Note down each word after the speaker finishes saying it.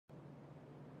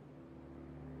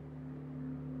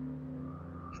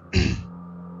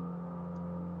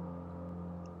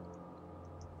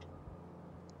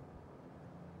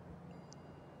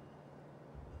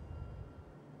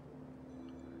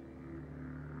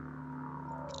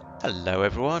Hello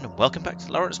everyone and welcome back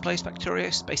to Laurence Plays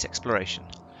Factorio Space Exploration.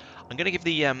 I'm going to give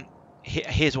the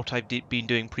here's what I've been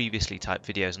doing previously type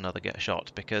videos another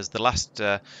shot, because the last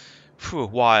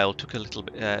while took a little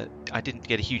bit. I didn't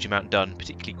get a huge amount done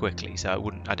particularly quickly,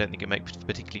 so I don't think it makes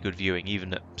particularly good viewing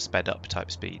even at sped up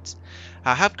type speeds.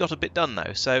 I have got a bit done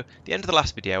though. So at the end of the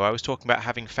last video I was talking about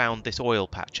having found this oil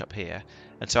patch up here,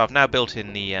 and so I've now built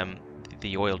in the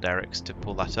oil derricks to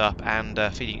pull that up, and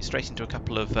feeding it straight into a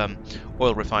couple of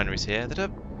oil refineries here that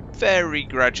are very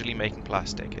gradually making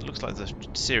plastic. It looks like there's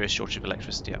a serious shortage of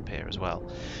electricity up here as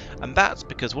well, and that's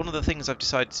because one of the things I've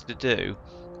decided to do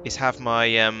is have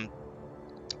my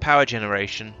power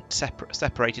generation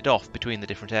separated off between the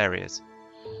different areas.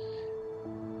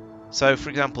 So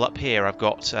for example up here I've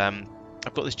got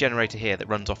this generator here that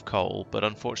runs off coal, but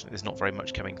unfortunately there's not very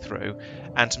much coming through,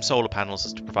 and some solar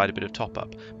panels to provide a bit of top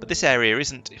up. But this area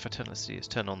isn't, if I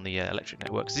turn on the electric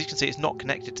network, as you can see it's not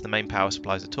connected to the main power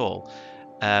supplies at all,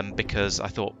 because I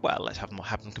thought, well, let's have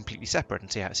them completely separate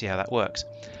and see how that works.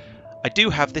 I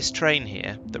do have this train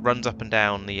here that runs up and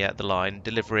down the line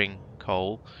delivering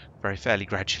coal fairly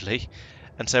gradually,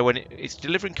 and so when it's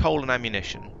delivering coal and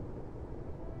ammunition.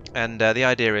 And the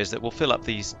idea is that we'll fill up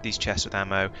these chests with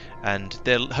ammo, and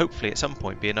there'll hopefully at some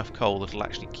point be enough coal that'll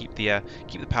actually keep the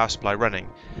power supply running.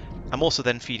 I'm also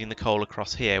then feeding the coal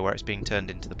across here where it's being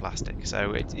turned into the plastic,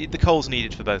 so the coal's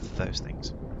needed for both of those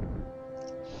things.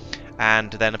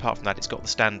 And then apart from that, it's got the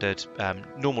standard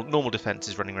normal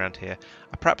defences running around here.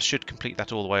 I perhaps should complete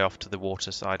that all the way off to the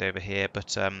water side over here,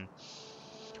 but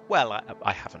well,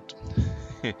 I haven't.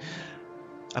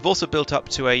 I've also built up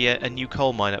to a new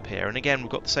coal mine up here, and again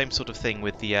we've got the same sort of thing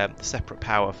with the separate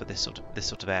power for this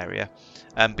sort of area.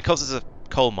 Because there's a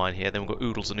coal mine here, then we've got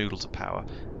oodles and oodles of power.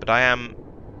 But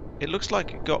it looks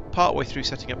like it got part way through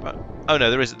setting up. Oh no,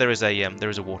 there is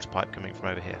a water pipe coming from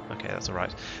over here. Okay, that's all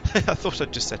right. I thought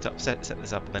I'd just set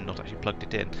this up and then not actually plugged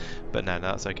it in, but no,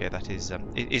 that's okay. That is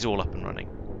it is all up and running.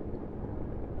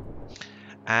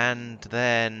 And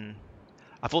then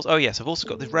I've also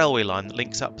got the railway line that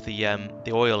links up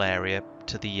the oil area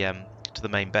to the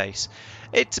main base.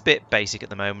 It's a bit basic at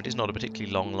the moment. It's not a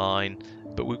particularly long line,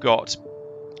 but we've got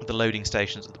the loading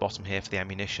stations at the bottom here for the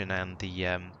ammunition and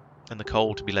the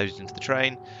coal to be loaded into the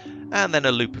train, and then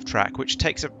a loop of track which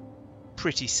takes a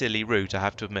pretty silly route, I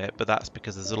have to admit, but that's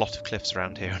because there's a lot of cliffs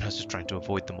around here and I was just trying to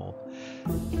avoid them all.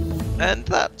 And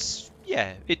that's,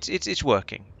 yeah, it's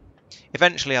working.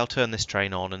 Eventually I'll turn this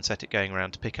train on and set it going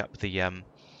around to pick up the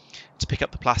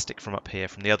plastic from up here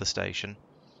from the other station.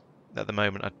 At the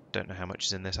moment I don't know how much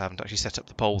is in this. I haven't actually set up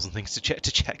the poles and things to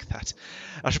check that.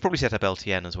 I should probably set up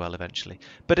LTN as well eventually.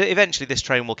 But eventually this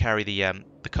train will carry the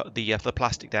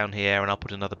plastic down here, and I'll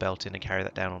put another belt in and carry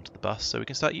that down onto the bus so we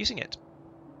can start using it.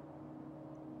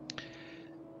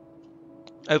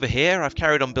 Over here I've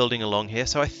carried on building along here,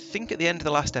 so I think at the end of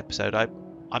the last episode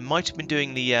I might have been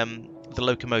doing the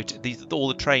locomotive, all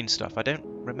the train stuff. I don't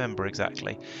remember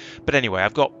exactly, but anyway,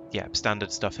 I've got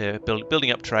standard stuff here,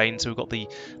 building up trains. So we've got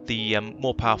the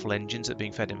more powerful engines that are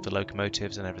being fed in for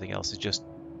locomotives, and everything else is just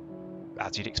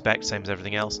as you'd expect, same as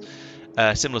everything else.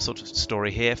 Similar sort of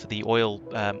story here for the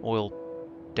oil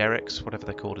derricks, whatever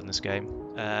they're called in this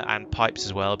game, and pipes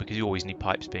as well, because you always need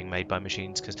pipes being made by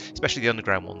machines, because especially the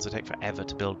underground ones, they take forever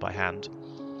to build by hand.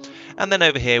 And then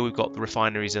over here we've got the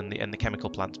refineries and the chemical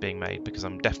plants being made, because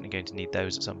I'm definitely going to need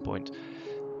those at some point.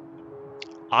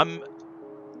 I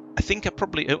think I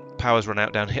probably power's run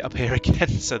out up here again.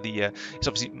 So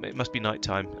it must be night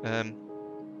time.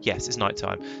 Yes, it's night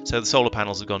time. So the solar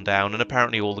panels have gone down, and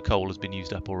apparently all the coal has been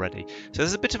used up already. So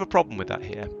there's a bit of a problem with that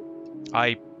here.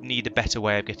 I need a better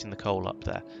way of getting the coal up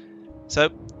there. So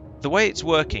the way it's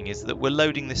working is that we're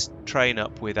loading this train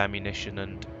up with ammunition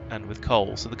and with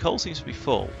coal. So the coal seems to be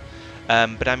full,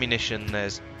 but ammunition,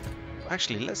 there's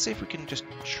actually, let's see if we can just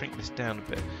shrink this down a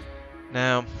bit.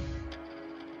 Now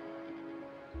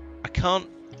I can't.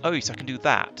 Oh yes, I can do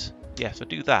that. Yes, if I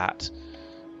do that,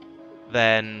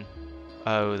 then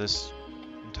I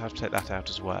have to take that out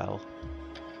as well.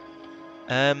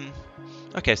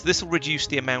 Okay, so this will reduce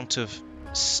the amount of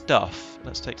stuff.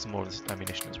 Let's take some more of this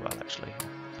ammunition as well, actually.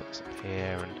 Put this up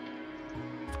here and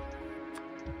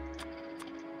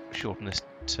shorten this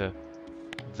to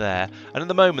there. And at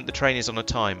the moment the train is on a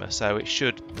timer, so it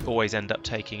should always end up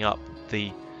taking up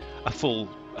a full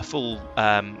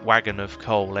wagon of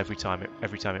coal every time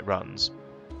it runs.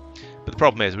 But the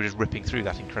problem is we're just ripping through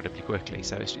that incredibly quickly,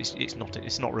 so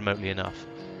it's not remotely enough.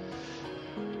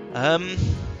 I'm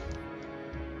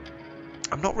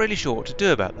not really sure what to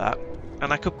do about that,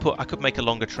 and I could make a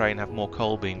longer train, have more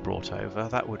coal being brought over.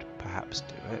 That would perhaps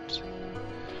do it.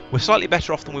 We're slightly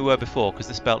better off than we were before, because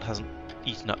this belt hasn't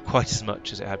eaten up quite as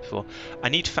much as it had before. I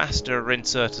need faster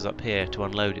inserters up here to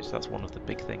unload it, so that's one of the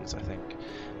big things, I think.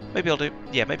 Maybe I'll do,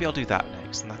 yeah, maybe I'll do that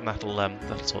next, and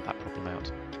that'll sort that problem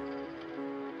out.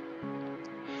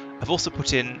 I've also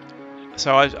put in,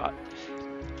 so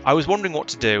I was wondering what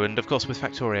to do, and of course with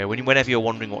Factorio, whenever you're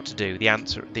wondering what to do, the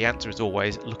answer is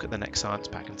always look at the next science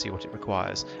pack and see what it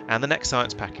requires. And the next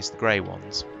science pack is the grey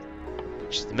ones,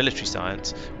 which is the military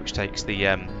science, which takes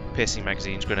the piercing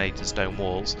magazines, grenades, and stone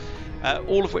walls,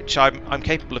 all of which I'm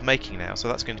capable of making now. So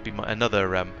that's going to be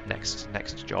another next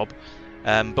job.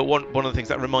 But one of the things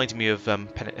that reminded me of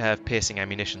piercing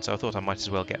ammunition, so I thought I might as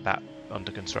well get that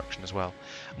under construction as well.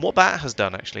 And what that has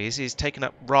done actually is he's taken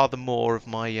up rather more of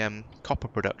my copper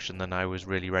production than I was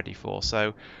really ready for.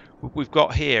 So what we've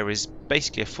got here is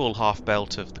basically a full half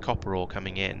belt of the copper ore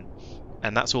coming in,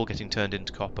 and that's all getting turned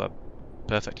into copper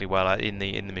perfectly well in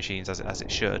the machines as it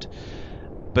should.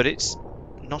 But it's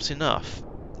not enough.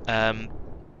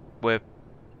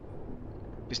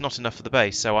 It's not enough for the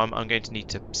base, so I'm going to need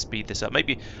to speed this up.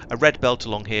 Maybe a red belt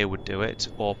along here would do it,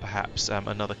 or perhaps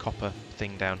another copper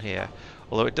thing down here.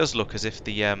 Although it does look as if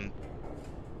the it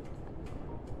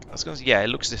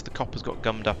looks as if the copper's got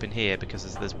gummed up in here,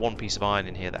 because there's one piece of iron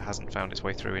in here that hasn't found its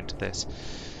way through into this.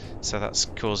 So that's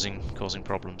causing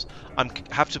problems. I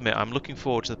have to admit, I'm looking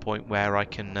forward to the point where I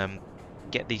can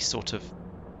get these sort of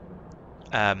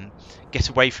get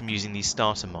away from using these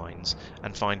starter mines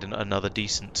and find another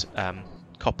decent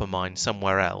copper mine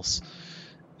somewhere else.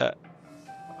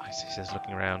 He says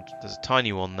looking around, there's a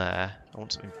tiny one there. I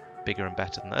want something bigger and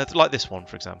better than that, like this one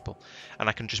for example, and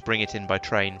I can just bring it in by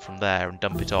train from there and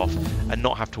dump it off and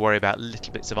not have to worry about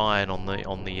little bits of iron on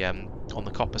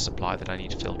the copper supply that I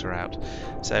need to filter out.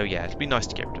 So yeah, it'd be nice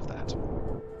to get rid of that,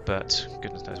 but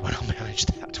goodness knows when I'll manage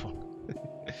that one.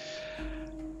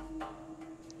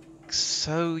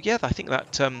 So yeah, I think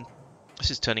that this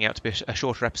is turning out to be a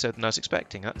shorter episode than I was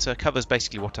expecting. That covers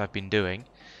basically what I've been doing.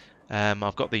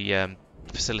 I've got the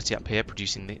facility up here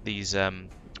producing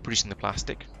producing the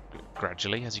plastic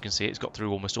gradually. As you can see, it's got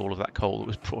through almost all of that coal that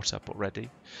was brought up already.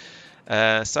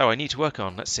 So I need to work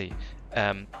on, let's see,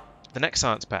 the next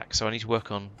science pack. So I need to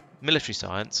work on military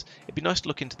science. It'd be nice to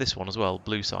look into this one as well,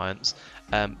 blue science.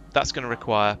 That's going to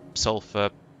require sulfur,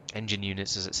 engine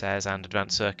units as it says, and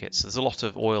advanced circuits. There's a lot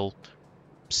of oil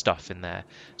stuff in there,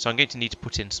 so I'm going to need to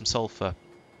put in some sulfur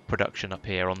production up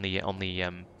here on the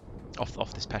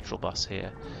off this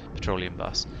petroleum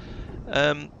bus.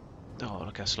 Oh,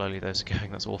 look how slowly those are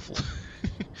going. That's awful.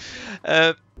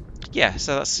 Yeah,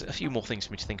 so that's a few more things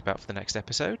for me to think about for the next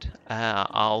episode.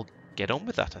 I'll get on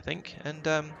with that, I think, and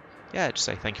yeah, just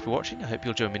say thank you for watching. I hope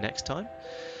you'll join me next time,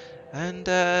 and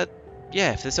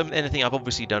yeah, if there's anything I've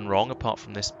obviously done wrong apart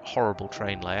from this horrible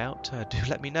train layout, do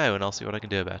let me know and I'll see what I can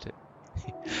do about it.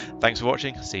 Thanks for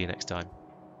watching. See you next time.